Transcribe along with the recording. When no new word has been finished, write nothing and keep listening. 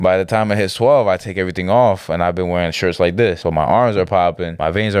By the time I hit 12, I take everything off, and I've been wearing shirts like this. So my arms are popping,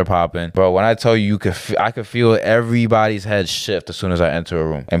 my veins are popping. Bro, when I tell you, I could feel everybody's head shift as soon as I enter a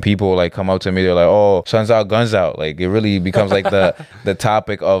room. And people like come up to me, they're like, "Oh, sun's out, guns out." Like it really becomes like the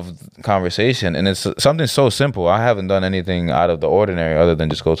topic of conversation, and it's something so simple. I haven't done anything out of the ordinary other than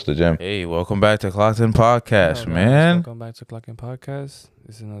just go to the gym. Hey, welcome back to Clocked In Podcast, man. Welcome back to Clocked In Podcast.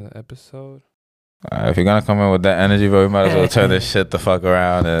 This is another episode. If you're gonna come in with that energy, bro, we might as well turn this shit the fuck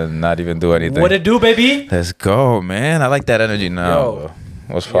around and not even do anything. What it do, baby? Let's go, man. I like that energy now, bro.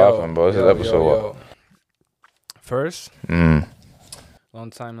 What's poppin', bro? This is episode what? First, long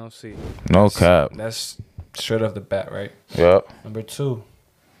time no see. No cap. That's straight off the bat, right? Yep. Number 2,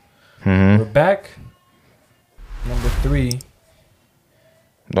 we're back. Number 3,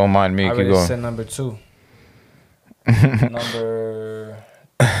 Don't mind me. I Keep already going. said number 2. Number.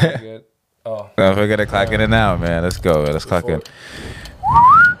 Don't forget to clock in now, man. Let's go. Let's clock in.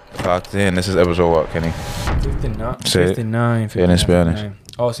 Clocked in. This is episode what, Kenny? 59. Say it. 59. Say it in Spanish. 59.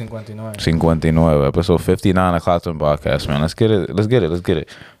 Oh, 59. 59. Episode 59 of Clocked In Podcast, man. Let's get it. Let's get it.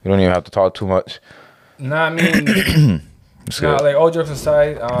 We don't even have to talk too much. Nah, I mean, like all jokes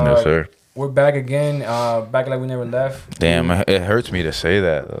aside, yes, sir. We're back again. Back like we never left. Damn, it hurts me to say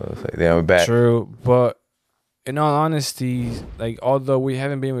that. It's like, damn, we're back. True, but in all honesty, like although we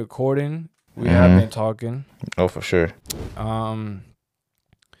haven't been recording, we have been talking. Oh, for sure. And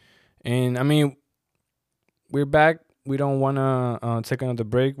I mean, we're back. We don't want to take another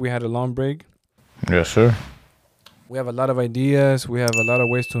break. We had a long break. Yes, sir. We have a lot of ideas. We have a lot of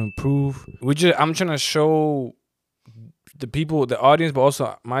ways to improve. I'm trying to show the people, the audience, but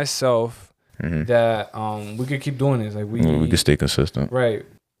also myself, that we could keep doing this. Like we could stay consistent. Right.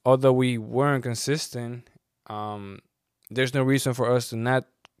 Although we weren't consistent, there's no reason for us to not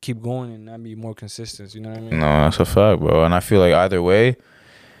keep going and not be more consistent. You know what I mean? No, that's a fact, bro. And I feel like either way,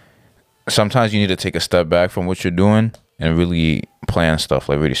 sometimes you need to take a step back from what you're doing and really plan stuff,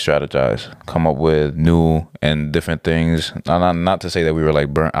 like really strategize, come up with new and different things. Not to say that we were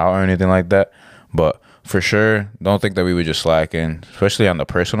like burnt out or anything like that, but for sure, don't think that we were just slacking, especially on the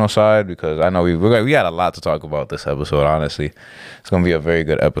personal side, because I know we got a lot to talk about this episode, honestly. It's going to be a very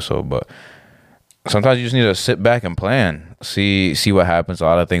good episode, but sometimes you just need to sit back and plan, see what happens. A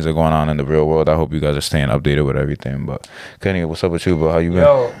lot of things are going on in the real world. I hope you guys are staying updated with everything. But Kenny, what's up with you, bro? How you been?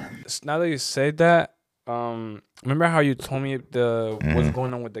 Yo, now that you say that, remember how you told me what's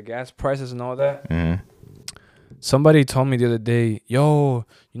going on with the gas prices and all that? Somebody told me the other day, yo,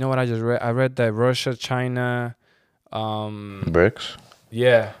 you know what I just read? I read that Russia, China, BRICS.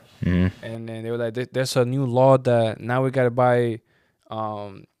 Yeah. And then they were like, there's a new law that now we gotta buy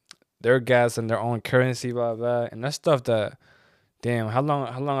their gas in their own currency, blah blah. And that's stuff that, damn, how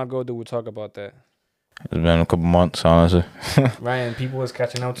long ago did we talk about that? It's been a couple months, honestly. Right, and people was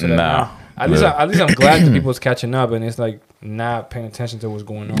catching up to that now. At least I'm glad that people was catching up, and it's like not paying attention to what's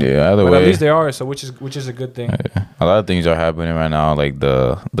going on. Yeah, either but way, at least they are. So which is a good thing. Yeah. A lot of things are happening right now, like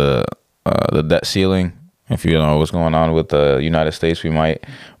the debt ceiling. If you know what's going on with the United States, we might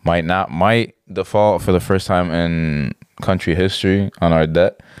default for the first time in country history on our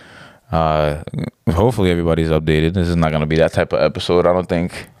debt. Hopefully everybody's updated. This is not gonna be that type of episode, I don't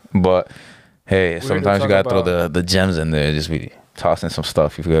think, but. Hey, sometimes you gotta throw the gems in there. Just be tossing some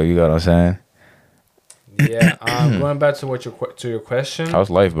stuff. You got what I'm saying? Yeah. Going back to your question. How's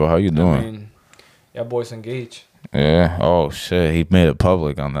life, bro? How you doing? I mean, yeah, boys engaged. Yeah. Oh shit, he made it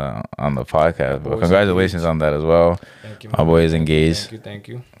public on the podcast, bro. Congratulations on that as well. Thank you. My boy is engaged. Thank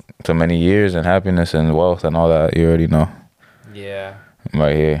you. So many years and happiness and wealth and all that. You already know. Yeah.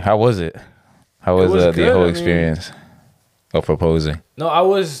 Right here. How was it? How was the whole experience of proposing? No, I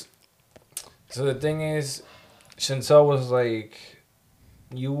was. So the thing is, Chantel was like,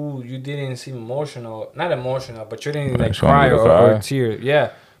 you didn't seem emotional. Not emotional, but you didn't like cry or tear.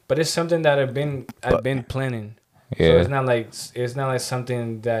 Yeah, but it's something that I've been planning. Yeah. So it's not like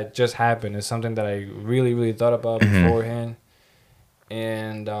something that just happened. It's something that I really, really thought about beforehand.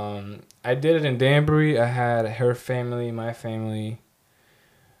 And I did it in Danbury. I had her family, my family.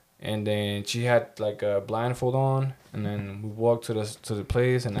 And then she had like a blindfold on, and then we walked to the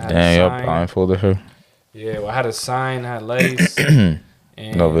place, and I had a sign. Blindfolded her. Yeah, well, I had a sign, I had lights. And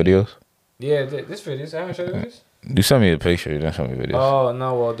no videos. Yeah, this videos. I haven't showed you this. You sent me a picture. You didn't show me videos. Oh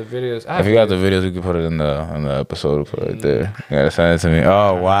no, well the videos. If you got the videos, we can put it in the episode. Put it right there. You gotta send it to me.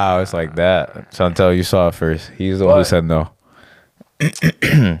 Oh wow, it's like that. Chantel, you saw it first. He's the one who said no.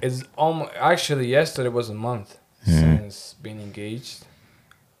 It's almost actually yesterday was a month since being engaged.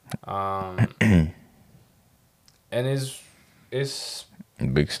 And it's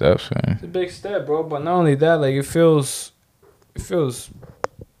big steps, man. It's a big step, bro. But not only that, like it feels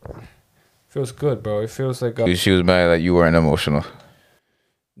Feels good, bro. It feels like she was mad that you weren't emotional.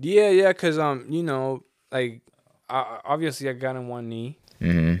 Yeah, cause you know, like obviously I got on one knee,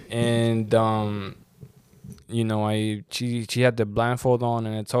 and you know, she had the blindfold on,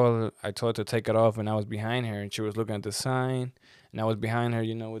 and I told her to take it off, and I was behind her, and she was looking at the sign, and I was behind her,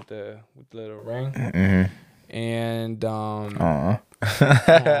 you know, with the little ring, and stop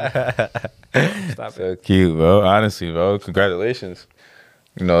so it. cute, bro. Honestly, bro, congratulations.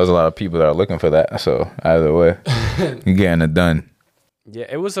 You know, there's a lot of people that are looking for that. So either way, you're getting it done. Yeah,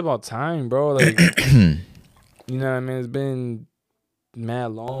 it was about time, bro. Like, you know what I mean? It's been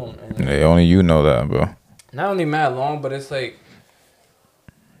mad long. And yeah, only you know that, bro. not only mad long, but it's like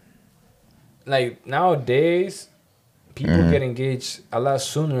nowadays, people get engaged a lot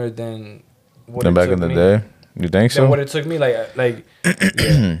sooner than what Than it back took in the me. day. You think so? Than what it took me, like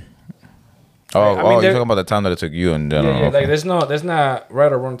yeah. Oh, I mean, you're talking about the time that it took you in general. Yeah. Okay. Like there's not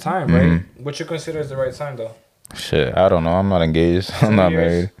right or wrong time, right? What you consider is the right time, though? Shit, I don't know. I'm not engaged. I'm not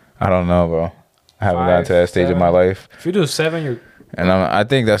married. I don't know, bro. I haven't 5, gotten to that stage 7. of my life. If you do 7, you're. And I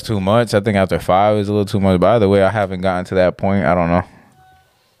think that's too much. I think after 5 is a little too much. By the way, I haven't gotten to that point. I don't know.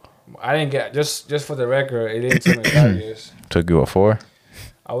 I didn't get just for the record. It didn't take me 5 years. Took you a 4?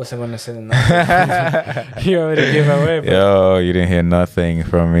 I wasn't gonna say the number. You already gave away. But, Yo, you didn't hear nothing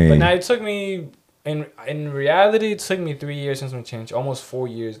from me. but now it took me. In reality, it took me 3 years since we changed. Almost 4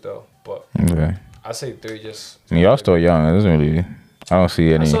 years though. But Okay. I say 3 just. I mean, y'all still young. It doesn't really. I don't see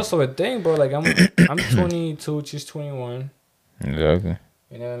any. That's also a thing, bro. Like I'm 22. She's 21. Exactly.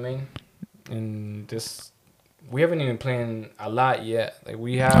 You know what I mean? And this, we haven't even planned a lot yet. Like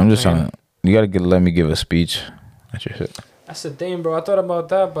we have. I'm just trying to. You gotta let me give a speech. That's your shit. That's the thing, bro. I thought about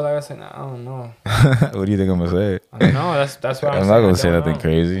that, but like I said, nah, I don't know. What do you think I'm gonna say? I don't know. That's why I'm not gonna say nothing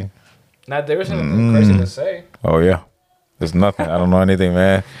crazy. Not there isn't nothing crazy to say. Oh yeah, there's nothing. I don't know anything,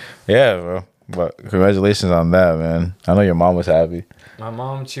 man. Yeah, bro. But congratulations on that, man. I know your mom was happy. My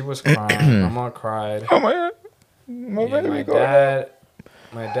mom, she was crying. My mom cried. Oh my god.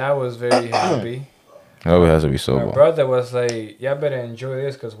 My dad was very happy. It always has to be My sober. brother was like, "Y'all better enjoy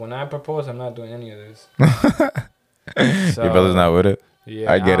this, cause when I propose, I'm not doing any of this." So, Your brother's not with it.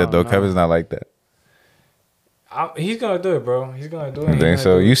 Yeah, I get it though. know. Kevin's not like that. He's gonna do it, bro. He's gonna do it. I think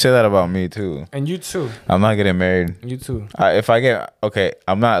so. You say that about me too. And you too. I'm not getting married. You too. If I get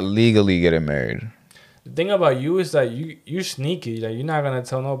I'm not legally getting married. The thing about you is that you sneaky. Like you're not gonna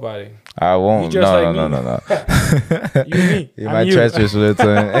tell nobody. I won't. You just No. You me. You I'm my you. treacherous little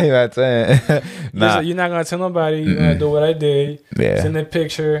twin. You my twin. Nah. You're not gonna tell nobody. You're gonna do what I did. Yeah. Send a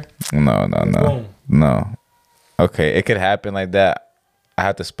picture. No. Boom. No. Okay, it could happen like that. I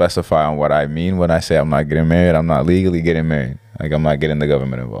have to specify on what I mean when I say I'm not getting married. I'm not legally getting married. Like I'm not getting the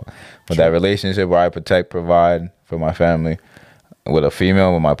government involved. But that relationship where I protect, provide for my family with a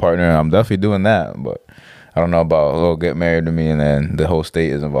female, with my partner, I'm definitely doing that. But I don't know about get married to me and then the whole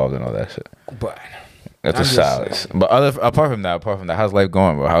state is involved in all that shit. But That's a silence. But apart from that, how's life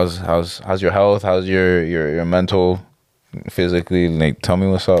going, bro? How's your health? How's your mental, physically? Like, tell me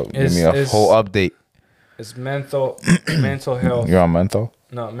what's up. Give me a whole update. It's mental health. You're on mental?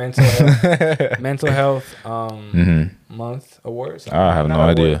 No, mental health. Mental health month awards. I have no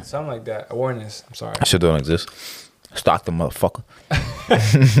idea. Award, something like that. Awareness. I'm sorry. Shit don't exist. Stock the motherfucker.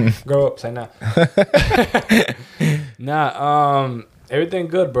 Grow up, say nah. Nah, everything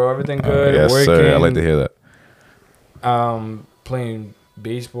good, bro. Everything good. Yes, working, sir. I like to hear that. Playing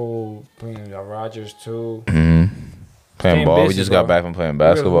baseball, playing Rogers too. Playing ball. We just got back from playing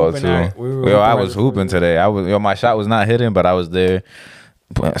basketball too. I was hooping today. My shot was not hitting, but I was there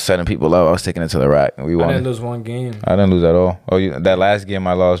setting people up. I was taking it to the rack, and we won. I didn't lose one game. I didn't lose at all. That last game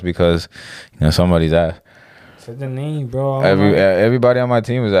I lost because somebody's ass. Say the name, bro. Everybody on my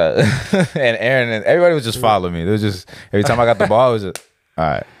team was at, and Aaron and everybody was just following me. It was just every time I got the ball, it was just all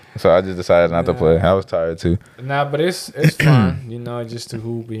right. So I just decided not to play. I was tired too. Nah, but it's fun, just to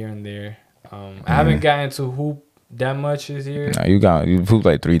hoop here and there. I haven't gotten to hoop that much this year. Nah, you hooped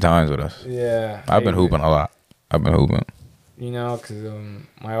like 3 times with us. Yeah, I've been hooping a lot. I've been hooping.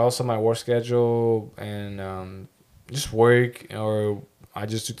 Because my work schedule and just work, or I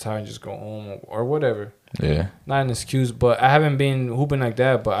just too tired and just go home or whatever. Yeah. Not an excuse, but I haven't been hooping like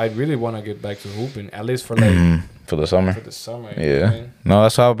that. But I really want to get back to hooping, at least for like for the summer. For the summer. Yeah. You know what I mean? No,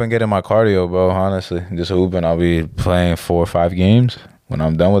 that's how I've been getting my cardio, bro. Honestly, just hooping. I'll be playing 4 or 5 games. When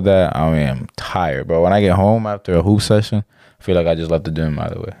I'm done with that, I'm tired, bro. When I get home after a hoop session, I feel like I just left the gym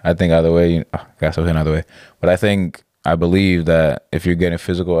either way. I think either way, guess I'm saying either way. But I believe that if you're getting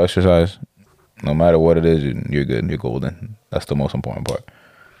physical exercise, no matter what it is, you're good. You're golden. That's the most important part.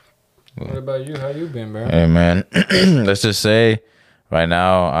 What about you? How you been, bro? Hey, man. Let's just say Right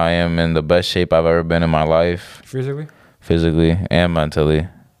now, I am in the best shape I've ever been in my life. Physically and mentally,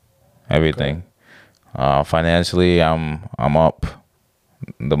 everything. Financially, I'm up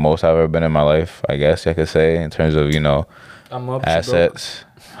the most I've ever been in my life, I guess I could say, in terms of, I'm up, assets.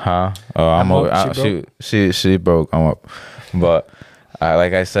 Huh? Oh, I'm up. up, She broke. I'm up. But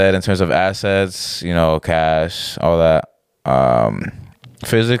like I said, in terms of assets, cash, all that.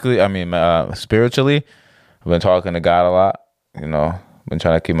 Physically, spiritually, I've been talking to God a lot. Been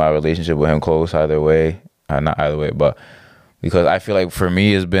trying to keep my relationship with Him close either way. Not either way, but because I feel like for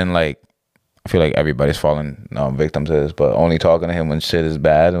me, it's been like, I feel like everybody's falling victim to this, but only talking to Him when shit is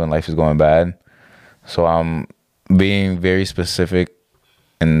bad, when life is going bad. So I'm being very specific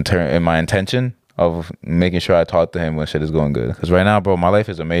in my intention of making sure I talk to Him when shit is going good. Because right now, bro, my life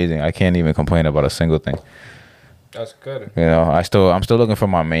is amazing. I can't even complain about a single thing. That's good. I'm still looking for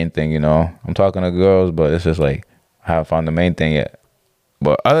my main thing. I'm talking to girls, but it's just like I haven't found the main thing yet.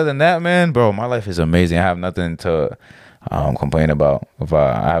 But other than that, man, bro, my life is amazing. I have nothing to complain about. If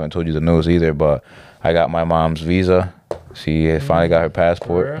I haven't told you the news either, but I got my mom's visa. She finally got her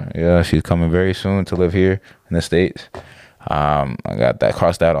passport. Yeah, she's coming very soon to live here in the States. I got that,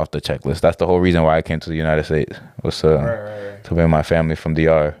 crossed that off the checklist. That's the whole reason why I came to the United States, was to bring my family from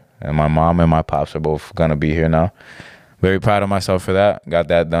DR. And my mom and my pops are both gonna be here now. Very proud of myself for that. Got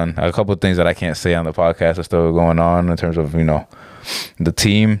that done. A couple of things that I can't say on the podcast are still going on in terms of the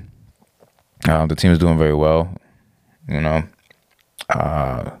team. The team is doing very well. Yeah,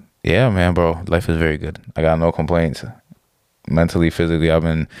 man, bro. Life is very good. I got no complaints. Mentally, physically, I've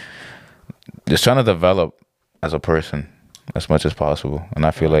been just trying to develop as a person as much as possible. And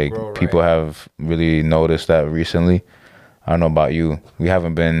I feel like people have really noticed that recently. I don't know about you. We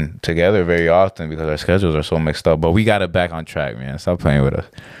haven't been together very often because our schedules are so mixed up. But we got it back on track, man. Stop playing with us.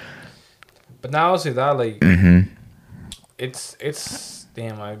 But now I'll say that, like, it's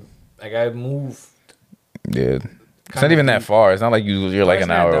damn. I moved. Yeah, it's not even that far. It's not like you're like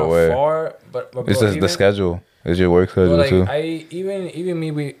an hour away. Far, but it's just the schedule. It's your work schedule like, too.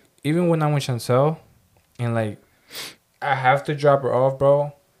 Even when I'm with Chancel, and like I have to drop her off,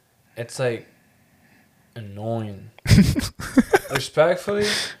 bro. It's like annoying. Respectfully,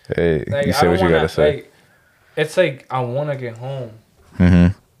 hey, like, you say what you gotta say. Like, it's like I want to get home,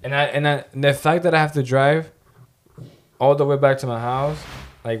 and the fact that I have to drive all the way back to my house,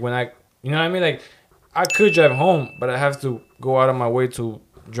 like when you know what I mean, like I could drive home, but I have to go out of my way to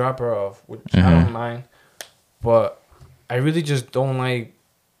drop her off, which I don't mind, but I really just don't like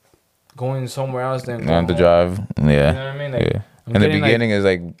going somewhere else than on the drive. Yeah, you know what I mean, like, yeah. In the beginning, it's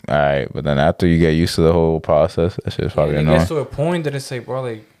like, all right, but then after you get used to the whole process, that shit's probably annoying. It gets to a point that it's like, bro,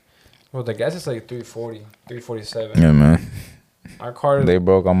 the gas is like 340, 347. Yeah, man. My car, they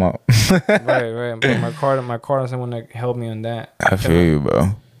broke. I'm up. right. But my car doesn't want to help me on that. I feel you,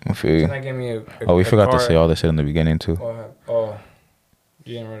 bro. I feel you. Can I give me we forgot to say all this shit in the beginning too.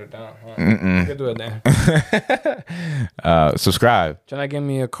 You didn't write it down, huh? You could do it then. Subscribe. Trying to give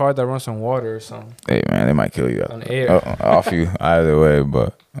me a car that runs on water or something. Hey, man, they might kill you. On air. Off you, either way.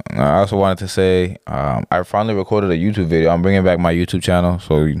 But I also wanted to say, I finally recorded a YouTube video. I'm bringing back my YouTube channel.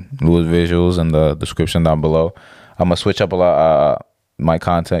 So, Louis visuals in the description down below. I'm going to switch up a lot my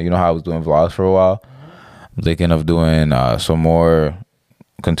content. You know how I was doing vlogs for a while? I'm thinking of doing some more,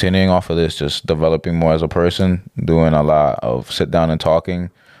 continuing off of this, just developing more as a person, doing a lot of sit down and talking,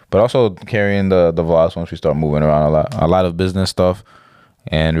 but also carrying the vlogs once we start moving around a lot of business stuff,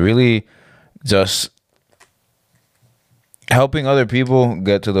 and really just helping other people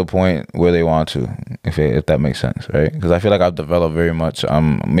get to the point where they want to, if that makes sense, right? Because I feel like I've developed very much.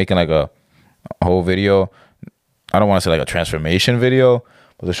 I'm making like a whole video. I don't want to say like a transformation video,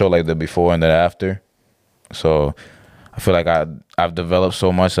 but to show like the before and the after. So I feel like I've developed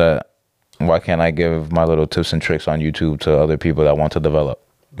so much that why can't I give my little tips and tricks on YouTube to other people that want to develop,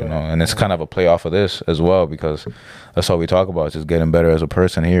 And it's kind of a play off of this as well, because that's all we talk about, just getting better as a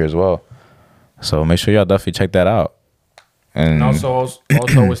person here as well. So make sure y'all definitely check that out. And also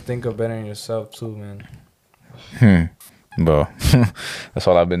always think of bettering yourself too, man. Bro, that's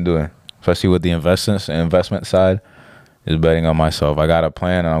all I've been doing, especially with the investment side, is betting on myself. I got a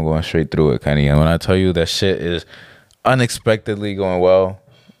plan and I'm going straight through it, Kenny. And when I tell you that shit is unexpectedly going well,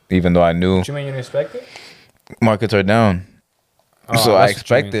 even though I knew. What you mean you didn't expect it? Markets are down. So I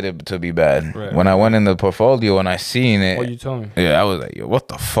expected it to be bad. Right, when I went in the portfolio and I seen it. What you told me? Yeah, I was like, yo, what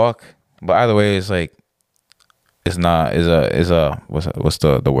the fuck? But either way, it's like, it's not, what's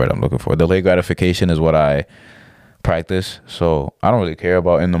the word I'm looking for? Delayed gratification is what I practice. So I don't really care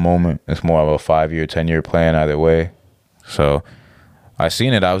about in the moment. It's more of a 5-year, 10-year plan either way. So I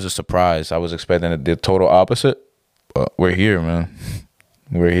seen it. I was just surprised. I was expecting the total opposite. But we're here, man.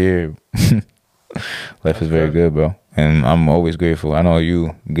 We're here. Life is very good, bro. And I'm always grateful. I know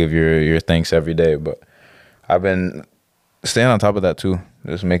you give your thanks every day, but I've been staying on top of that too.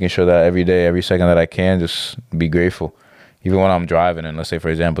 Just making sure that every day, every second that I can, just be grateful. Even when I'm driving and let's say, for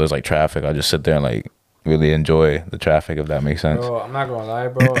example, there's like traffic, I just sit there and like really enjoy the traffic, if that makes sense. Bro, I'm not gonna lie,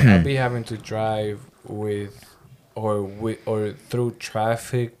 bro. I'll be having to drive with or through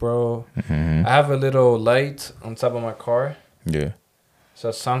traffic, bro. Mm-hmm. I have a little light on top of my car. Yeah.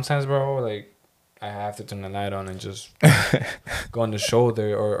 So sometimes, bro, like I have to turn the light on and just go on the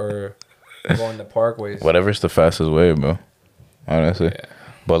shoulder or go on the parkways. Whatever's the fastest way, bro. Honestly. Yeah.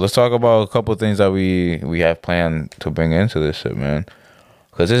 But let's talk about a couple of things that we have planned to bring into this shit, man.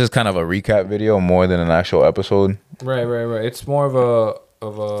 Because this is kind of a recap video more than an actual episode. Right. It's more of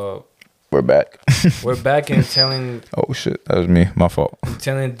a. We're back. We're back and telling. Oh shit, that was me. My fault.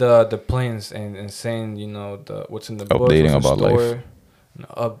 Telling the plans and saying, you know, the what's in the book, updating about life. No,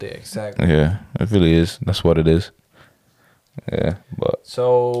 update, exactly. Yeah, it really is. That's what it is. Yeah, but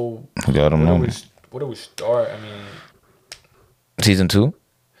so I don't know. Where do we start? I mean, Season 2.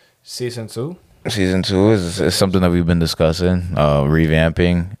 Season 2 is something that we've been discussing,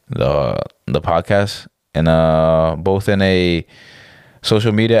 revamping the podcast, and both in a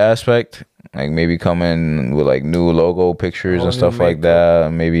social media aspect, like maybe coming with like new logo pictures and stuff like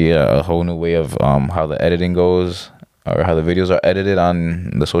that. Maybe a whole new way of how the editing goes or how the videos are edited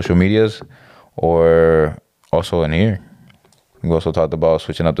on the social medias, or also in here. We also talked about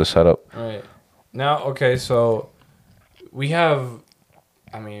switching up the setup. Right now, okay, so we have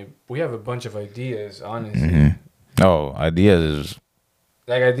a bunch of ideas, honestly. Mm-hmm. Oh, ideas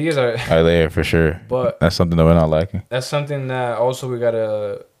are there for sure, but that's something that we're not lacking. That's something that also we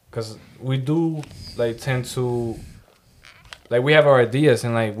gotta, because we do like tend to, like, we have our ideas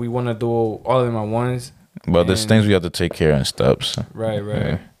and like we want to do all of them at once. But there's things we have to take care of in steps. Right.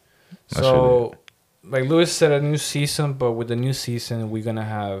 Yeah. So, like Lewis said, a new season, but with the new season, we're gonna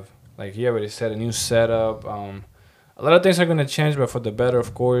have, like he already said, a new setup. A lot of things are gonna change, but for the better,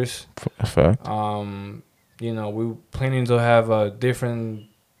 of course. Fact. You know, we're planning to have a different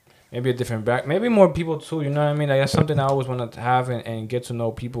back, maybe more people too. You know what I mean? Like that's something I always want to have and get to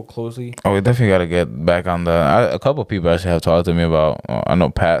know people closely. Oh, we definitely got to get back on a couple of people actually have talked to me about. I know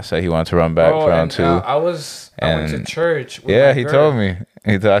Pat said he wanted to run back for round 2. I went to church. With yeah, he told me.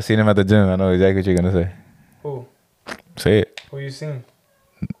 I seen him at the gym. I know exactly what you're gonna say. Who? Say it. Who you seen?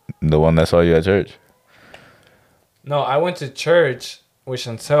 The one that saw you at church. No, I went to church with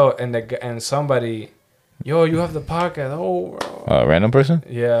Chantel and somebody. Yo, you have the podcast. Oh, bro. A random person?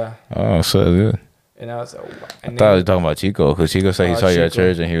 Yeah. Oh, so good. And I was like, I thought I was talking about Chico, because Chico said he saw you at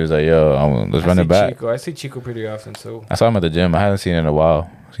church and he was like, yo, let's run it back. I see Chico pretty often too. I saw him at the gym. I haven't seen him in a while.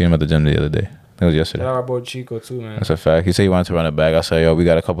 Seen him at the gym the other day. It was yesterday. Shout out about Chico too, man. That's a fact. He said he wanted to run it back. I said, yo, we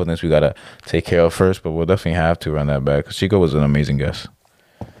got a couple of things we got to take care of first, but we'll definitely have to run that back. Because Chico was an amazing guest.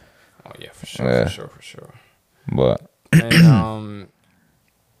 Oh, yeah, for sure. But. And,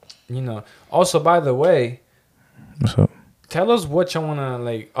 you know, also, by the way, what's up? Tell us what you want to,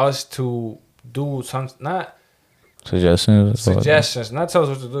 like, us to do. Not suggestions. Not tell us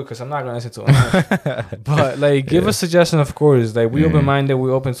what to do, because I'm not going to listen to it. But, like, give us suggestions, of course. Like, we open-minded,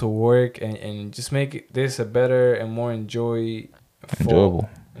 we open to work, and just make this a better and more enjoyable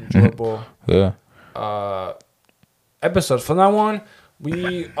yeah. Episode. From now on,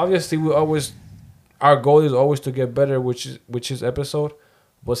 our goal is always to get better, which is episode.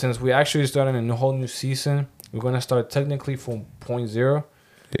 But since we actually started a whole new season, we're gonna start technically from 0.0.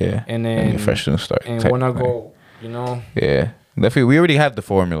 Yeah. And then fresh new start. And we're not go, you know. Yeah. Definitely, we already have the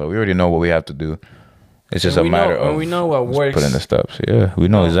formula. We already know what we have to do. It's just a matter of we know what works. Put in the steps. Yeah, we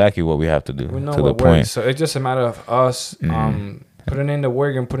know exactly what we have to do. We know to what the point. works. So it's just a matter of us putting in the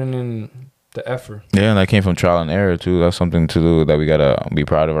work and putting in the effort. Yeah, and that came from trial and error too. That's something to do that we gotta be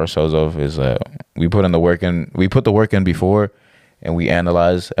proud of ourselves of. Is that we put in the work in. We put the work in before, and we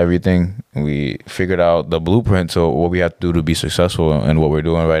analyzed everything. We figured out the blueprint to what we have to do to be successful in what we're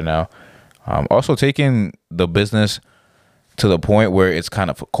doing right now. Also taking the business to the point where it's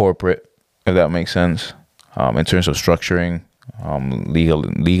kind of corporate, if that makes sense, in terms of structuring,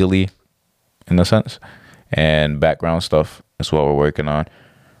 legally, in a sense, and background stuff. That's what we're working on.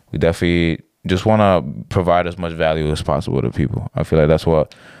 We definitely just want to provide as much value as possible to people. I feel like that's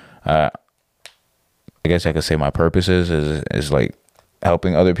what I guess I could say my purpose is like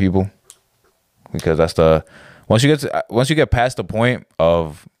helping other people, because that's once you get past the point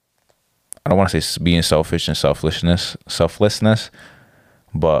of, I don't want to say being selfish and selflessness,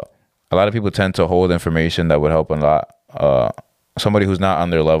 but a lot of people tend to hold information that would help a lot somebody who's not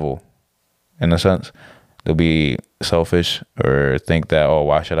on their level, in a sense. they'll be selfish or think that, oh,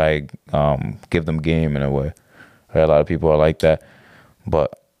 why should I give them game in a way. Right? A lot of people are like that,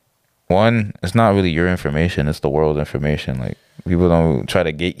 but one, it's not really your information, it's the world's information. Like, people don't try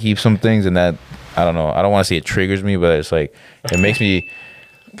to gatekeep some things, and that, I don't know, I don't want to say it triggers me, but it's like, it makes me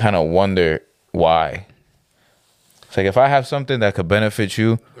kind of wonder why. It's like, if I have something that could benefit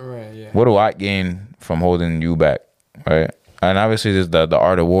you, right, yeah, what do I gain from holding you back, right? And obviously there's the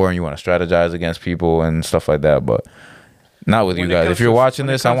art of war, and you want to strategize against people and stuff like that, but not with you guys. If you're watching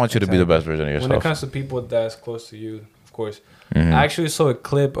this, I want you to be the best version of yourself. When it comes to people that's close to you, of course. I actually saw a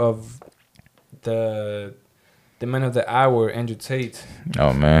clip of the Man of the Hour, Andrew Tate.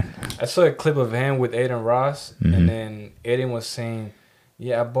 Oh, man. I saw a clip of him with Aiden Ross, and then Aiden was saying,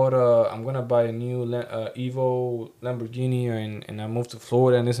 yeah, I'm gonna buy a new Evo Lamborghini, and I moved to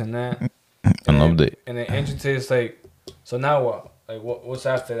Florida and this and that. I loved it. And then Andrew Tate's like, so now what? Like, what's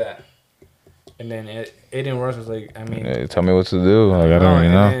after that? And then Aiden Ross was like, I mean, yeah, tell me what to do. Like, I don't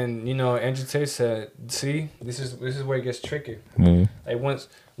even know. And then, Andrew Tate said, see, this is where it gets tricky. Like,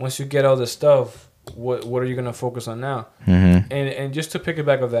 once you get all the stuff, what are you gonna focus on now? And just to pick it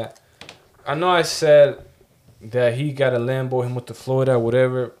back of that, I know I said that he got a Lambo, he moved to Florida,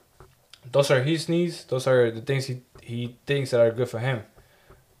 whatever. Those are his needs. Those are the things he thinks that are good for him.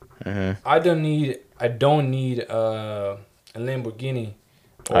 I don't need a Lamborghini.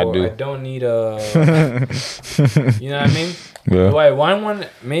 I do. I don't need a. You know what I mean? Yeah. Do I want one?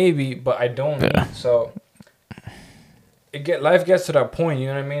 Maybe, but I don't need. So life gets to that point. You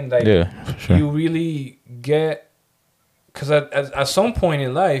know what I mean? Like, yeah, for sure. You really get, because at some point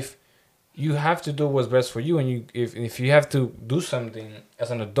in life, you have to do what's best for you, and if you have to do something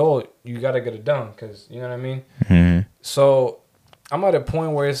as an adult, you gotta get it done. Because you know what I mean. So I'm at a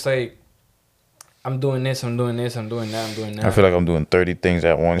point where it's like, I'm doing this, I'm doing this, I'm doing that, I'm doing that. I feel like I'm doing 30 things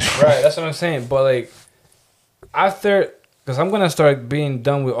at once. Right, that's what I'm saying. But like, after, because I'm gonna start being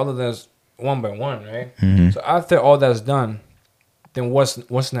done with all of this one by one, right? So after all that's done, then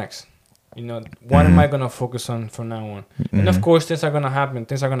what's next? You know, what am I gonna focus on from now on? And of course, things are gonna happen,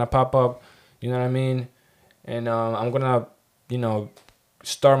 things are gonna pop up. You know what I mean? And I'm gonna,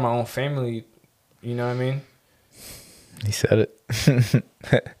 start my own family. You know what I mean? He said it.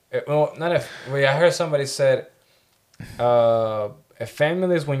 Well, I heard somebody said, a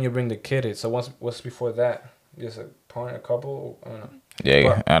family is when you bring the kid in. So what's before that? Just a partner, a couple? I don't know.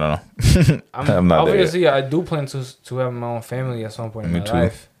 Yeah, I don't know. I'm not obviously there yet. I do plan to have my own family at some point in my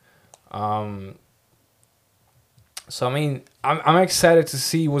life. So I mean, I'm excited to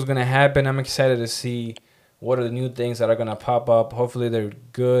see what's gonna happen. I'm excited to see what are the new things that are gonna pop up. Hopefully, they're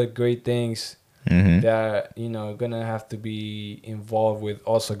good, great things. That gonna have to be involved with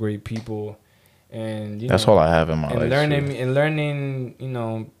also great people, and that's all I have in my life. And learning,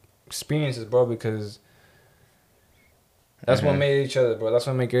 experiences, bro, because that's what made each other, bro. That's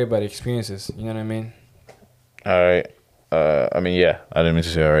what make everybody experiences. You know what I mean? All right. I mean, yeah. I didn't mean to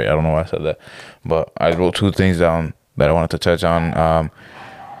say all right. I don't know why I said that, but I wrote 2 things down that I wanted to touch on.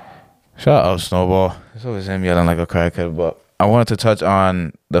 Shout out Snowball. It's always him yelling like a crackhead, but I wanted to touch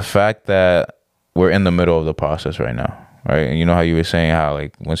on the fact that we're in the middle of the process right now, right? And you know how you were saying how,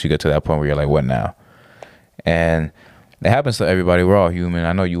 like, once you get to that point where you're like, what now? And it happens to everybody. We're all human.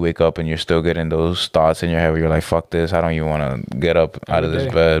 I know you wake up and you're still getting those thoughts in your head where you're like, fuck this. I don't even want to get up out of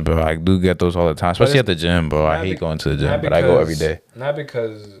this bed, bro. I do get those all the time, especially at the gym, bro. I hate going to the gym, but I go every day. Not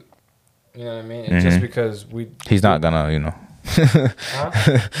because, you know what I mean? It's just because he's not going to, Huh?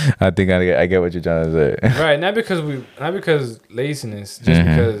 I think I get what you're trying to say. Right. Not because laziness, just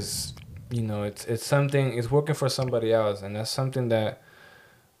because... it's something. It's working for somebody else, and that's something that's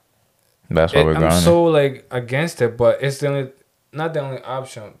why we're grinding. I'm so like against it, but it's not the only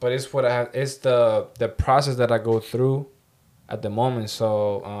option. But it's what I have. It's the process that I go through at the moment.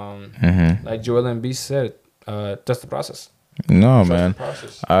 So, like Joel Embiid said, that's the process. No, man,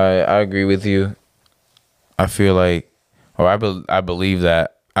 I agree with you. I feel like, or I believe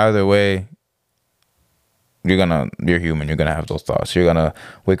that either way, you're human. You're gonna have those thoughts. You're gonna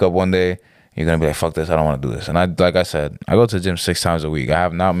wake up one day. You're gonna be like, "Fuck this! I don't want to do this." And like I said, I go to the gym 6 times a week. I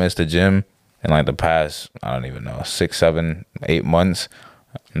have not missed the gym in like the past, I don't even know, 6, 7, 8 months.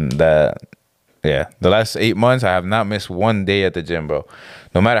 The last 8 months, I have not missed one day at the gym, bro.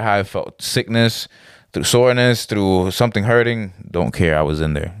 No matter how I felt, sickness, through soreness, through something hurting, don't care. I was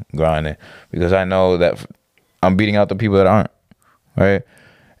in there grinding because I know that I'm beating out the people that aren't, right?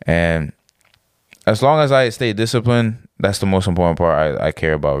 And as long as I stay disciplined, that's the most important part I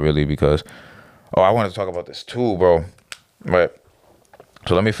care about, really, because, I wanted to talk about this too, bro. Right.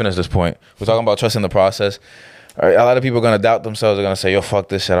 So let me finish this point. We're talking about trusting the process. All right, a lot of people are going to doubt themselves. They're going to say, yo, fuck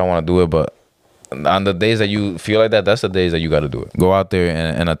this shit. I don't want to do it. But on the days that you feel like that, that's the days that you got to do it. Go out there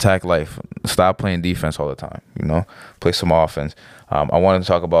and attack life. Stop playing defense all the time. You know, play some offense. I wanted to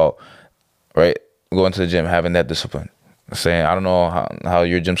talk about going to the gym, having that discipline. Saying I don't know how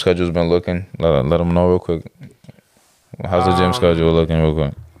your gym schedule's been looking. Let them know real quick. How's the gym schedule looking real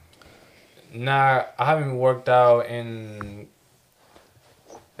quick? Nah, I haven't worked out in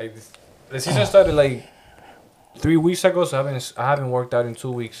like the season started like 3 weeks ago, so I haven't worked out in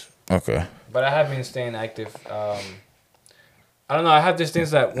 2 weeks. Okay. But I have been staying active. I don't know. I have these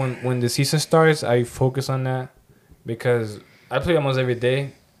things that when the season starts, I focus on that because I play almost every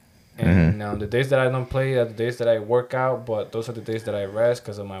day, and the days that I don't play are the days that I work out. But those are the days that I rest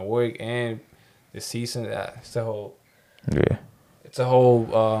because of my work and the season. It's a whole. Yeah. It's a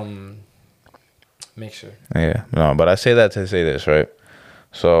whole mixture. Yeah. No, but I say that to say this, right?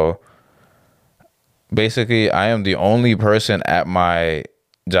 So basically, I am the only person at my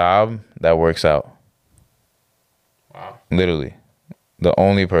job that works out. Wow. Literally. The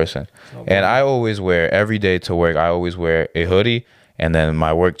only person. And I always wear, every day to work, I always wear a hoodie and then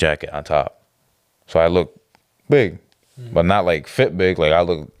my work jacket on top. So I look big, but not like fit big. Like I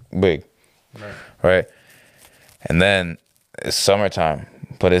look big. Right? And then it's summertime.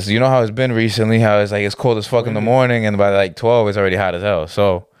 But it's, you know how it's been recently, how it's like it's cold as fuck in the morning and by like 12 it's already hot as hell.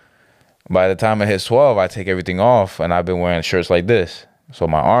 So by the time it hits 12, I take everything off and I've been wearing shirts like this. So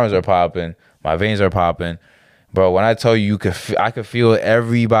my arms are popping, my veins are popping. Bro, when I tell you, I could feel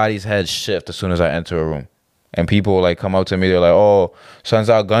everybody's head shift as soon as I enter a room. And people like come up to me, they're like, "Oh, sun's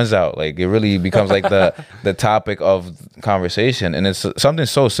out, guns out." Like it really becomes like the topic of conversation. And it's something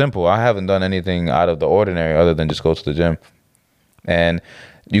so simple. I haven't done anything out of the ordinary other than just go to the gym. And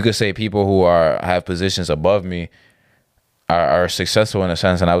you could say people who have positions above me are successful in a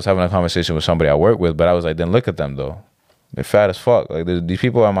sense. And I was having a conversation with somebody I work with, but I was like, then look at them though. They're fat as fuck. Like these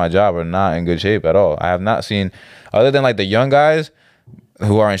people at my job are not in good shape at all. I have not seen, other than like the young guys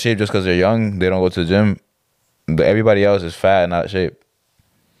who are in shape just because they're young, they don't go to the gym. Everybody else is fat and out of shape.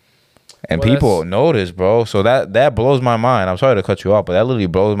 And people notice, bro. So that blows my mind. I'm sorry to cut you off, but that literally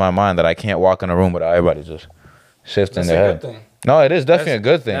blows my mind that I can't walk in a room without everybody just shifting their head. That's a good thing. No, it is definitely a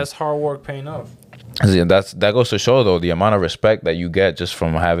good thing. That's hard work paying off. That goes to show though the amount of respect that you get just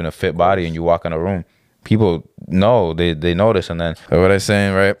from having a fit body and you walk in a room. People know, they notice. And then what I'm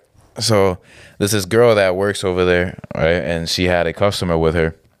saying, right? So there's this girl that works over there, right? And she had a customer with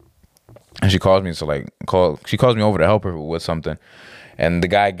her, and she calls me she calls me over to help her with something. And the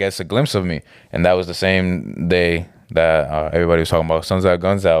guy gets a glimpse of me, and that was the same day that everybody was talking about sun's out,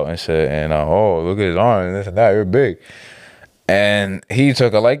 guns out and shit. And oh, look at his arm and this and that, you're big. And he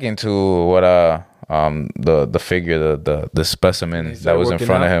took a liking to what the figure, the specimen that was in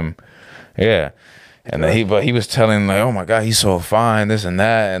front of him. Yeah. And then he was telling like, oh my God, he's so fine, this and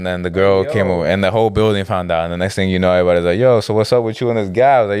that. And then the girl came over and the whole building found out. And the next thing you know, everybody's like, yo, so what's up with you and this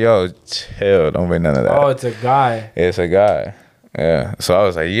guy? I was like, yo, chill, don't bring none of that. Oh, it's a guy. It's a guy. Yeah. So I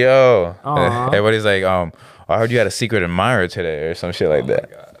was like, yo. Everybody's like, I heard you had a secret admirer today or some shit like that.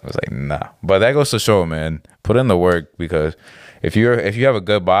 God. I was like, nah. But that goes to show, man, put in the work, because if you have a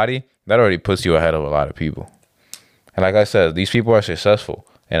good body, that already puts you ahead of a lot of people. And like I said, these people are successful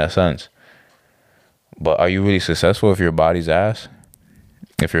in a sense. But are you really successful if your body's ass?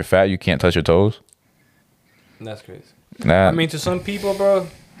 If you're fat, you can't touch your toes? That's crazy. Nah. I mean, to some people, bro,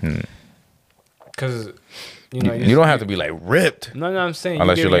 because, you don't have to be like ripped. No, I'm saying.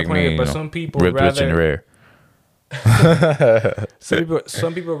 Unless you're like me, but some people ripped, rich, and rare.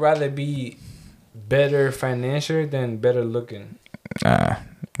 some people rather be better financially than better looking. Nah.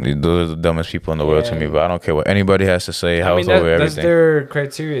 Those are the dumbest people in the world to me, but I don't care what anybody has to say. Health over everything. That's their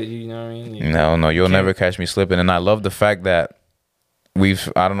criteria, you know what I mean? No, you'll never catch me slipping. And I love the fact that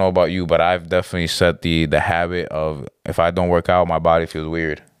I don't know about you, but I've definitely set the habit of, if I don't work out, my body feels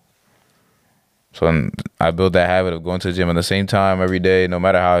weird. So I built that habit of going to the gym at the same time every day, no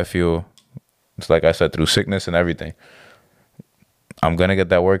matter how I feel. It's like I said, through sickness and everything. I'm going to get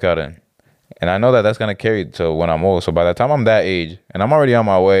that workout in. And I know that that's going to carry to when I'm old. So by the time I'm that age, and I'm already on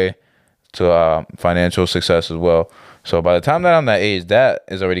my way to financial success as well. So by the time that I'm that age, that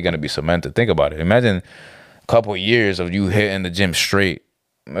is already going to be cemented. Think about it. Imagine a couple of years of you hitting the gym straight.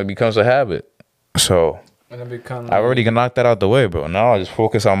 It becomes a habit. So I've already knocked that out the way, bro. Now I just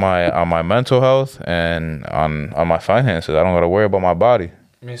focus on my mental health and on my finances. I don't got to worry about my body.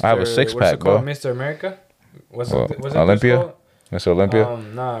 I have a six-pack, bro. Mr. America? What's it Olympia? called? Mr. Olympia?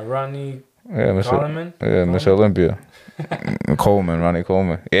 Ronnie... Yeah, Coleman? Yeah, Mr. Olympia. Ronnie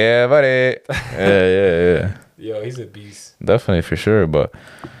Coleman. Yeah, buddy. Yeah. Yo, he's a beast. Definitely, for sure. But,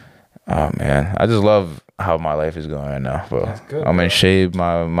 oh, man, I just love how my life is going right now, bro. That's good, I'm in shape.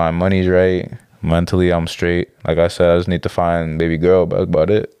 My money's right. Mentally, I'm straight. Like I said, I just need to find baby girl, but that's about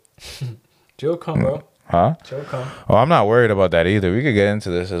it. She'll come, bro. Huh? She'll come. Oh, I'm not worried about that either. We could get into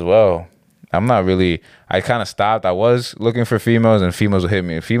this as well. I'm not really. I kind of stopped. I was looking for females, and females would hit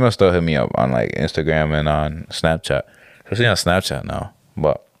me. Females still hit me up on like Instagram and on Snapchat. Especially on Snapchat now.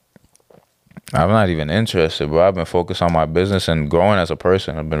 But I'm not even interested, bro. I've been focused on my business and growing as a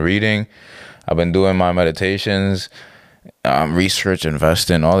person. I've been reading. I've been doing my meditations, research,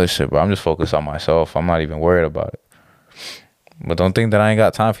 investing, all this shit, bro. I'm just focused on myself. I'm not even worried about it. But don't think that I ain't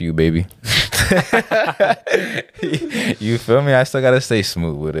got time for you, baby. You feel me? I still gotta stay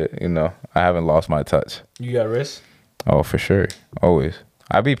smooth with it. You know, I haven't lost my touch. You got wrist? Oh, for sure, always.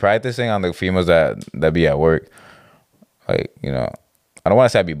 I be practicing on the females that be at work. Like, you know, I don't want to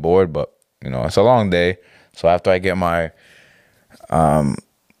say I be bored, but you know, it's a long day. So after I get my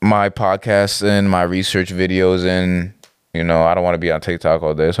my podcasts and my research videos in, you know, I don't want to be on TikTok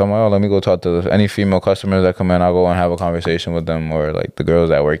all day. So I'm like, oh, let me go talk to any female customers that come in. I'll go and have a conversation with them, or like the girls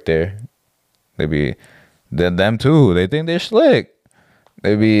that work there. Them too. They think they're slick.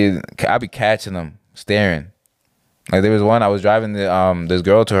 I be catching them staring. Like there was one, I was driving this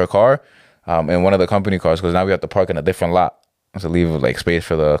girl to her car, in one of the company cars, because now we have to park in a different lot to leave like space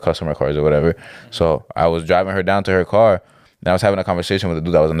for the customer cars or whatever. So I was driving her down to her car, and I was having a conversation with the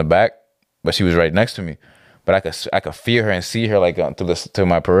dude that was in the back, but she was right next to me. But I could feel her and see her like to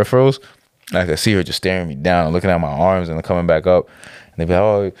my peripherals. I could see her just staring me down and looking at my arms and then coming back up. And they'd be like,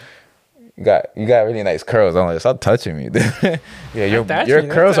 oh, you got really nice curls. I'm like, stop touching me. Yeah, your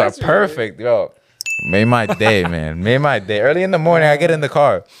curls are perfect, yo. Made my day, man. Made my day. Early in the morning, I get in the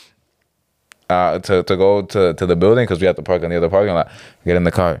car to go to the building because we have to park in the other parking lot. Get in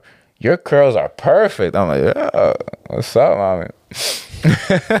the car. Your curls are perfect. I'm like, yeah, what's up, mommy?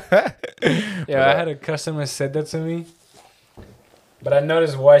 Yeah, I had a customer said that to me, but I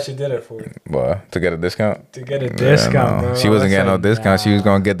noticed why she did it for. What? To get a discount? To get a discount, no. bro. She wasn't getting no discount. Nah. She was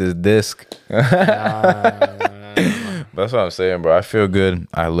gonna get this disc. Nah. That's what I'm saying, bro. I feel good.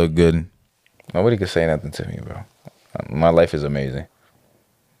 I look good. Nobody can say nothing to me, bro. My life is amazing.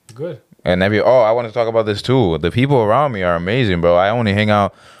 Good. And I want to talk about this too. The people around me are amazing, bro. I only hang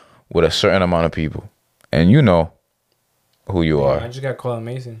out with a certain amount of people, and you know who you are. I just got called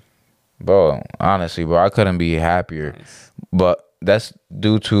amazing, bro. Honestly, bro, I couldn't be happier. Nice. But that's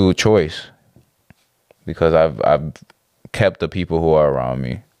due to choice, because I've kept the people who are around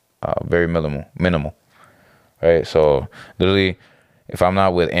me very minimal, right? So literally, if I'm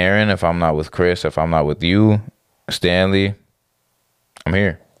not with Aaron, if I'm not with Chris, if I'm not with you, Stanley, I'm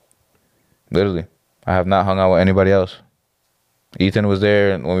here. Literally, I have not hung out with anybody else. Ethan was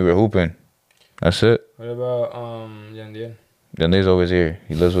there when we were hooping. That's it. What about Yandian? Yandian's always here.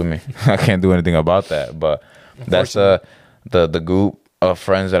 He lives with me. I can't do anything about that. But that's the group of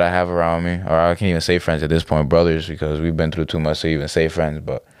friends that I have around me. Or I can't even say friends at this point, brothers, because we've been through too much to even say friends.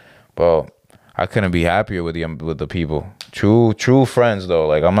 But, bro, I couldn't be happier with the people. True friends, though.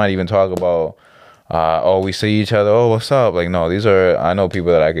 Like, I'm not even talking about, we see each other. Oh, what's up? Like, no, I know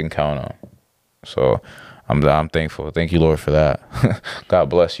people that I can count on. So I'm thankful. Thank you, Lord, for that.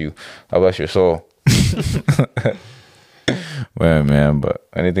 God bless you. God bless your soul. man. But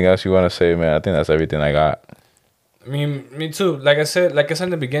anything else you want to say, man? I think that's everything I got. I mean, me too. Like I said in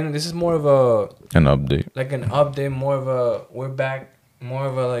the beginning, this is more of an update. Like an update, more of a we're back, more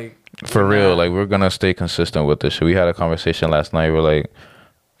of a like. For real, like we're gonna stay consistent with this. So we had a conversation last night. We're like,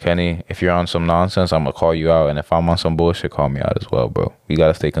 Kenny, if you're on some nonsense, I'm gonna call you out, and if I'm on some bullshit, call me out as well, bro. We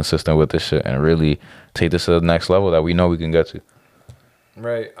gotta stay consistent with this shit and really take this to the next level that we know we can get to.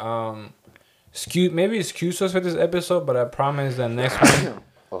 Right. Excuse us for this episode, but I promise that next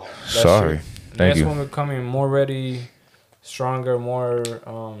one. Sorry. Thank you. Next one we're coming more ready, stronger, more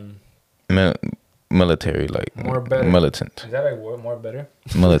military, like more better. Militant. Is that a word? More better.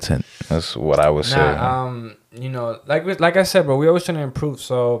 Militant. That's what I would say. You know, like I said, bro, we always trying to improve.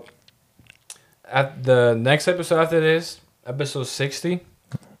 So at the next episode after this, episode 60.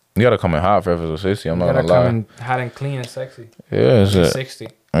 You gotta come in hot for episode 60. I'm not gonna lie. Gotta come in hot and clean and sexy. Yeah, it's 60.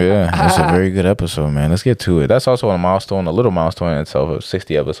 Yeah, it's a very good episode, man. Let's get to it. That's also a milestone, a little milestone in itself.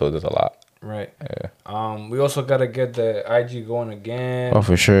 60 episodes is a lot. Right. Yeah. We also gotta get the IG going again. Oh,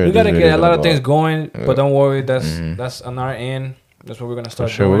 for sure. We gotta get a lot of things going, but don't worry. That's on our end. That's what we're gonna start.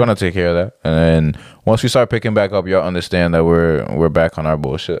 For sure, we're gonna take care of that. And then once we start picking back up, y'all understand that we're back on our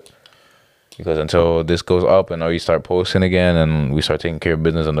bullshit. Because until this goes up and we start posting again and we start taking care of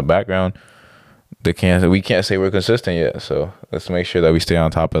business in the background, we can't say we're consistent yet. So let's make sure that we stay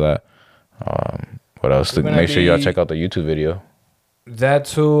on top of that. What else? Make sure y'all check out the YouTube video. That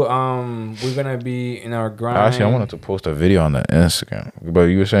too. We're gonna be in our grind. Actually, I wanted to post a video on the Instagram, but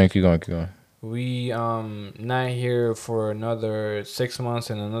you were saying keep going. We not here for another 6 months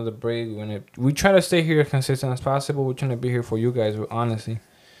and another break. We try to stay here as consistent as possible. We're trying to be here for you guys, honestly.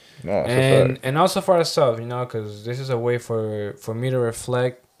 No, and also for ourselves, you know, because this is a way for me to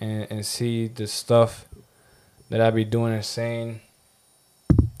reflect and see the stuff that I be doing and saying.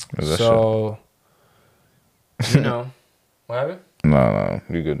 So, you know, what happened? No,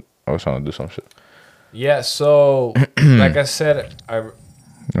 you good. I was trying to do some shit. Yeah, so like I said,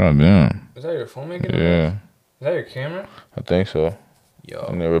 Oh damn. Is that your phone making noise? Yeah. Is that your camera? I think so. Yo.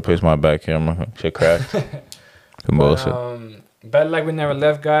 I never replaced my back camera. Shit cracked. Better like we never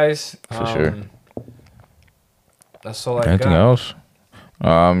left, guys. For sure. That's all I got. Anything else?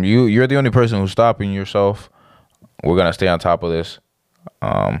 You're the only person who's stopping yourself. We're gonna stay on top of this.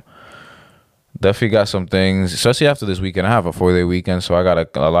 Definitely got some things, especially after this weekend. I have a 4-day weekend, so I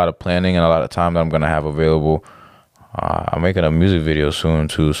got a lot of planning and a lot of time that I'm gonna have available. I'm making a music video soon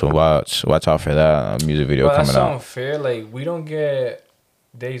too, so watch out for that. A music video coming out. That's so unfair. Like, we don't get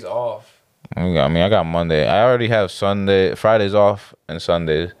days off. I got Monday. I already have Fridays off, and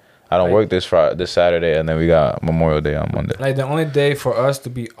Sundays. I don't work this Saturday, and then we got Memorial Day on Monday. Like, the only day for us to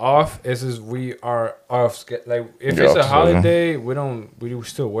be off is we are off. Like, if it's a holiday, we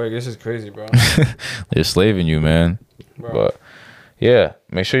still work. This is crazy, bro. They're slaving you, man. Bro. But yeah,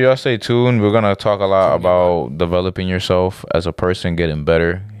 make sure y'all stay tuned. We're gonna talk a lot about developing yourself as a person, getting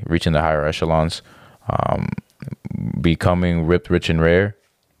better, reaching the higher echelons, becoming ripped, rich, and rare.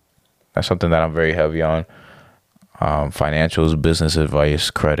 That's something that I'm very heavy on. Financials, business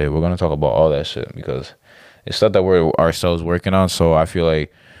advice, credit. We're going to talk about all that shit because it's stuff that we're ourselves working on. So I feel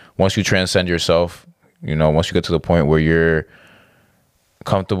like once you transcend yourself, you know, once you get to the point where you're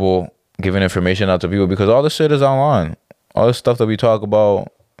comfortable giving information out to people, because all this shit is online. All this stuff that we talk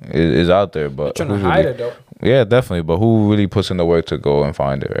about is out there. But you're trying to hide it, though. Yeah, definitely. But who really puts in the work to go and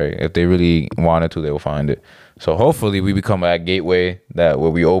find it, right? If they really wanted to, they will find it. So hopefully we become that gateway where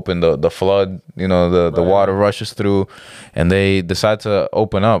we open the flood, you know, the water rushes through, and they decide to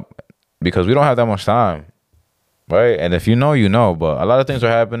open up because we don't have that much time, right? And if you know, you know. But a lot of things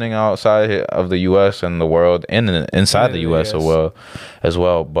are happening outside of the U.S. and the world, and inside the U.S. as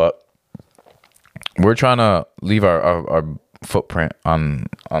well. But we're trying to leave our footprint on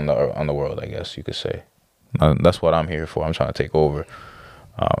the world, I guess you could say. That's what I'm here for. I'm trying to take over,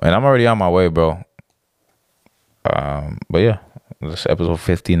 and I'm already on my way, bro. But yeah, this episode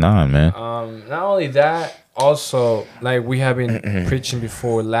 59, man. Not only that, also, like we have been preaching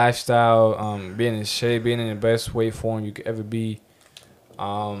before, lifestyle, being in shape, being in the best way form you could ever be.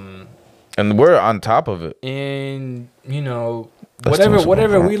 And we're on top of it. And you know,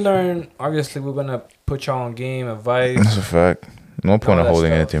 whatever we learn, obviously we're gonna put y'all on game, advice. That's a fact. No point of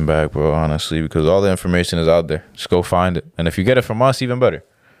holding anything back, bro, honestly, because all the information is out there. Just go find it. And if you get it from us, even better.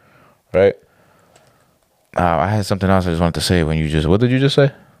 Right? I had something else I just wanted to say what did you just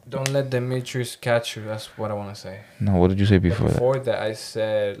say? Don't let the matrix catch you. That's what I want to say. No, what did you say before that? Before that, I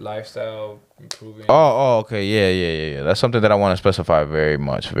said lifestyle improving. Oh, okay. Yeah. That's something that I want to specify very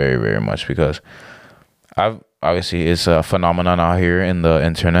much, very, very much, because obviously it's a phenomenon out here in the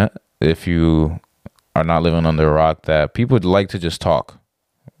internet. If you are not living under a rock, that people like to just talk,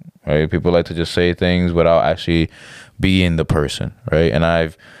 right? People like to just say things without actually being the person, right? And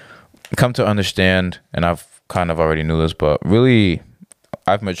I've come to understand, and I've kind of already knew this, but really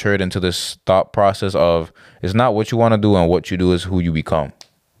I've matured into this thought process of it's not what you want to do, and what you do is who you become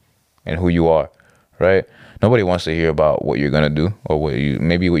and who you are, right? Nobody wants to hear about what you're going to do or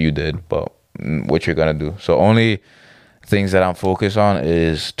maybe what you did, but what you're going to do. So only things that I'm focused on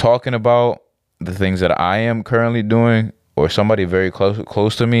is talking about the things that I am currently doing, or somebody very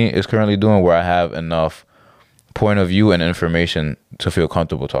close to me is currently doing, where I have enough point of view and information to feel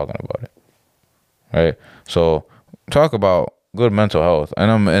comfortable talking about it, right? So talk about good mental health,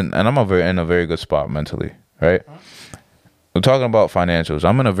 and I'm in a very good spot mentally, right? We're talking about financials.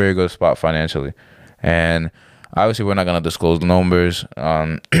 I'm in a very good spot financially, and obviously we're not gonna disclose numbers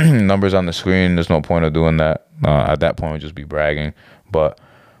numbers on the screen. There's no point of doing that. At that point, we'd just be bragging. But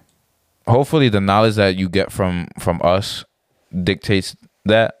hopefully the knowledge that you get from us dictates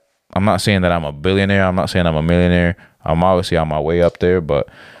that. I'm not saying that I'm a billionaire. I'm not saying I'm a millionaire. I'm obviously on my way up there, but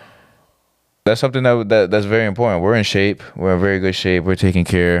that's something that's very important. We're in shape. We're in very good shape. We're taking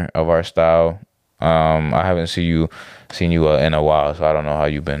care of our style. I haven't seen you in a while, so I don't know how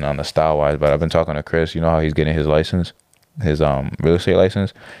you've been on the style wise, but I've been talking to Chris. You know how he's getting his license, his real estate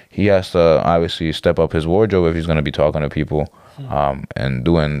license. He has to obviously step up his wardrobe if he's going to be talking to people and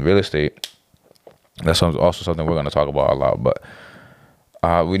doing real estate. That's also something we're going to talk about a lot, but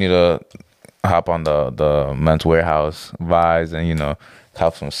we need to hop on the Men's Warehouse vibes and, you know,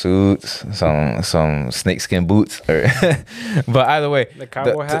 cop some suits, some snakeskin boots. Or but either way, the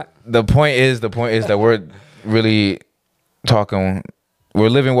cowboy hat. The point is that we're really talking. We're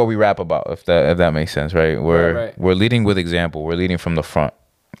living what we rap about. If that makes sense, right? We're leading with example. We're leading from the front,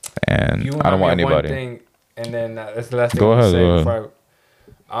 and I don't want anybody. One thing, and then that's the last thing Go I'm ahead,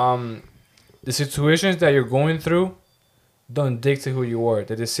 gonna say. The situations that you're going through don't dictate who you are.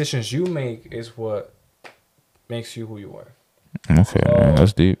 The decisions you make is what makes you who you are. Okay, so, man,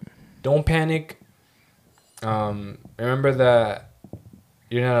 that's deep. Don't panic. Remember that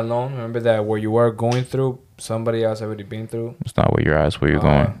you're not alone. Remember that what you are going through, somebody else already been through. It's not where you're at, it's where you're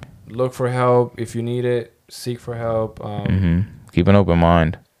going. Look for help if you need it. Seek for help. Keep an open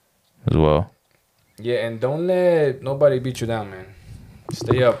mind as well. Yeah, and don't let nobody beat you down, man.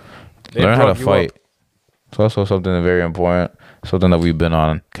 Stay up. Learn how to fight. It's also something very important, something that we've been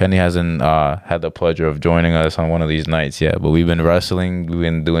on. Kenny hasn't had the pleasure of joining us on one of these nights yet, but we've been wrestling, we've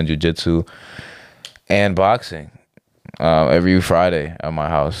been doing jiu-jitsu and boxing every Friday at my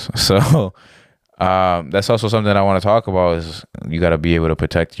house. So that's also something I want to talk about is you got to be able to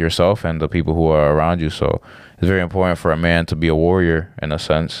protect yourself and the people who are around you. So it's very important for a man to be a warrior in a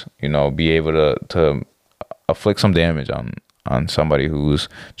sense, you know, be able to afflict some damage on somebody who's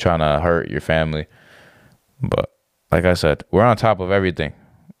trying to hurt your family. But like I said, we're on top of everything.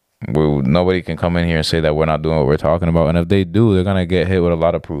 Nobody can come in here and say that we're not doing what we're talking about. And if they do, they're going to get hit with a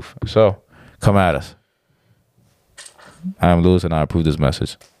lot of proof. So come at us. I'm Lewis and I approve this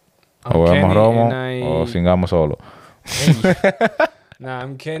message. I'm Kenny and singamos solo. Nah,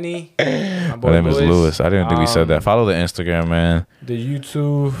 I'm Kenny. My name is Lewis. I didn't think we said that. Follow the Instagram, man. The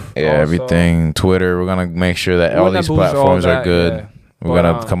YouTube. Yeah, also, everything. Twitter. We're going to make sure that all these platforms are good. Yeah. We're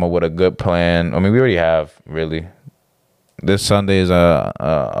going to come up with a good plan. I mean, we already have, really. This Sunday is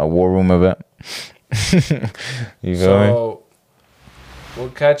a War Room event. You feel me?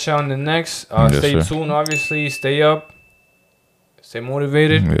 We'll catch you on the next. Stay tuned, obviously. Stay up. Stay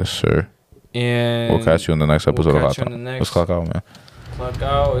motivated. Yes, sir. And we'll catch you on the next episode of Hot Talk. Let's clock out, man. Clock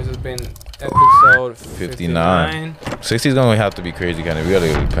out. This has been episode 59. 60 is going to have to be crazy, kind of. We got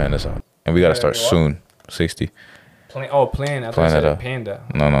to plan this out. And we got to start soon. 60. Plan. I thought you said Panda.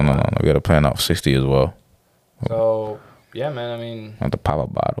 No. We got to plan out 60 as well. So, yeah, man. I mean. Not the pop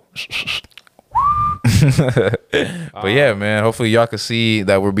up bottle. But yeah, man. Hopefully y'all can see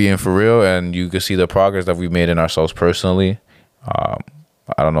that we're being for real, and you can see the progress that we've made in ourselves personally. I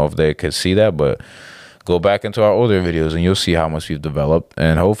don't know if they could see that, but go back into our older videos and you'll see how much we've developed,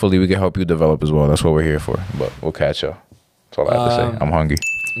 and hopefully we can help you develop as well. That's what we're here for. But we'll catch y'all. That's all I have to say. I'm hungry.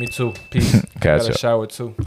 Me too. Peace. Catch y'all. Shower too.